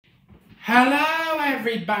Hello,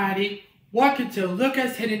 everybody. Welcome to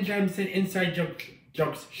Luca's Hidden Gems and Inside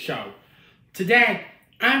Jokes show. Today,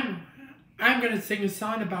 I'm gonna sing a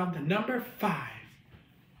song about the number 5.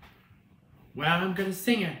 Well, I'm gonna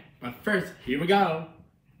sing it, but first, here we go.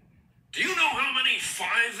 Do you know how many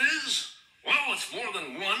 5 is? Well, it's more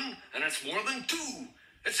than 1, and it's more than 2.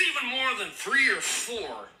 It's even more than 3 or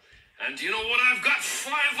 4. And do you know what I've got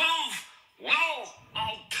 5 of? Well,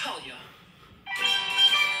 I'll tell you.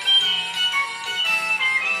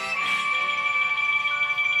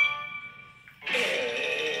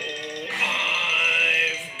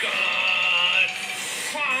 I've got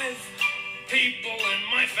 5 people in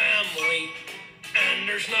my family, and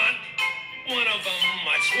there's not one of them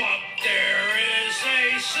I'd swap. There is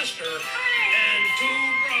a sister and 2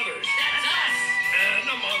 brothers. That's us. And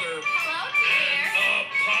a mother. Hello, And dear. a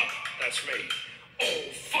pup. That's me. Oh,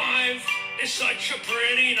 5 is such a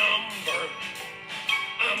pretty number.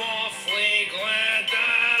 I'm awfully glad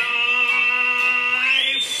that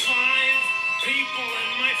I've 5 people in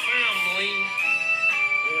my family.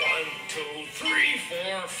 1, 2, 3,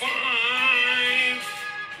 4, 5.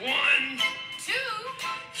 1, 2,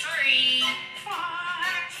 3, 4,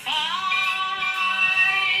 5.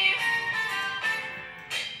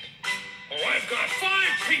 Oh, I've got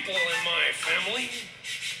 5 people in my family,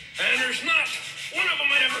 and there's not one of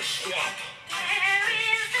them I'd ever swap. There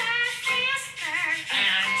is a sister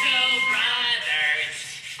And 2 brothers.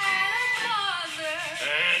 and a mother.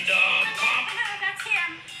 And a pup. That's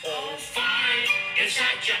him. Oh, 5 is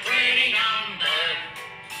such a pretty number.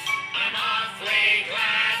 I'm awfully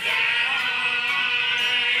glad that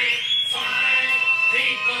I 5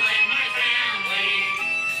 people in my family.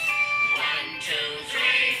 1, 2,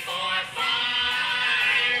 3, 4,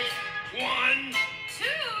 5. 1, 2,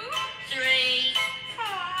 3, 4,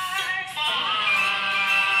 5.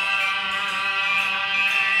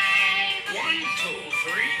 1, 2,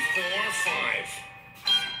 3, 4, 5.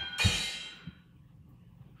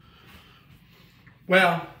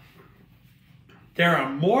 Well,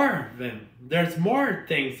 there's more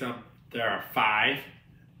things up. There are 5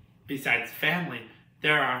 besides family.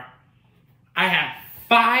 I have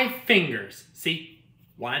 5 fingers. See?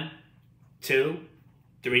 1, 2,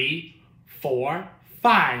 3, 4,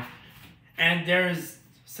 5. And there's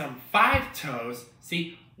some 5 toes.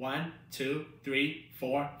 See? 1, 2, 3,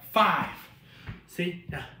 4, 5. See?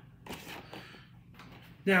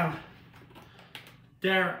 Now,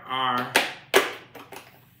 there are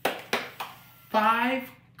 5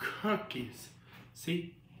 cookies.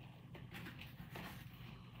 See?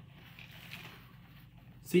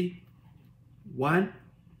 See? 1,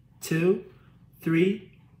 2,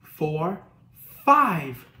 3, 4,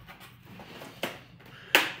 5.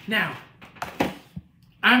 Now,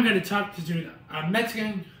 I'm going to talk to a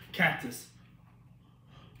Mexican cactus.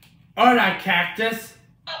 Hola, cactus.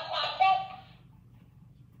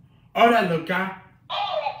 Hola, Luca.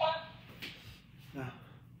 Now,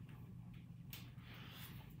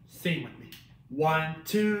 sing with me. 1,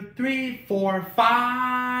 2, 3, 4,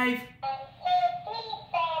 5.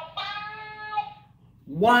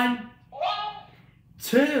 1,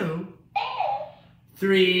 2,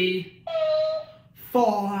 3,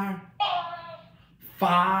 4,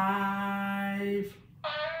 5.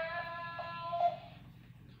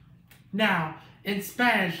 Now, in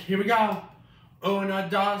Spanish, here we go. 1, 2,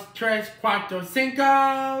 3, 4, 5.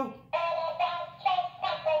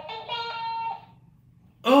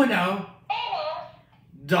 1, 2,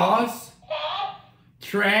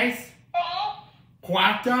 3, 4,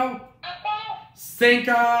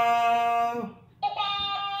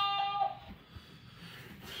 5.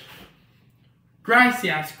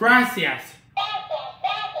 Gracias, gracias.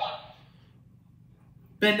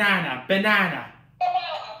 Banana, banana.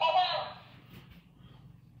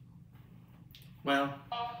 Well,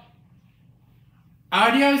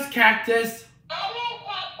 adios, cactus.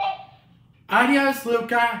 Adios,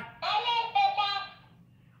 Luca.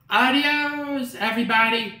 Adios,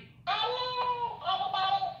 everybody.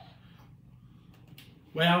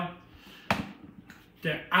 Well,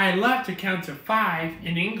 I love to count to 5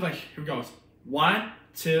 in English. Here goes. 1,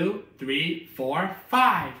 2, 3, 4,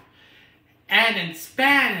 5. And in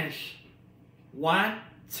Spanish, 1,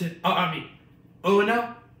 2,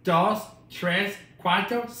 1, 2, 3,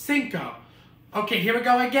 4, 5. Okay, here we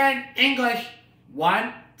go again. English.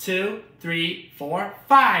 1, 2, 3, 4,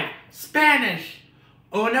 5. Spanish.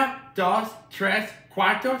 1, 2, 3,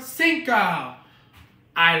 4, 5.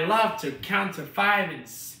 I love to count to 5 in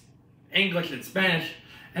English and Spanish.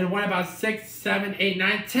 And what about 6, 7, 8,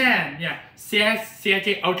 9, 10? Yeah. 6, 7,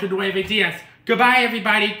 8, 9, 10. Goodbye,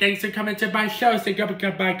 everybody. Thanks for coming to my show. Say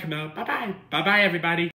goodbye, Camille. Bye-bye. Bye-bye, everybody.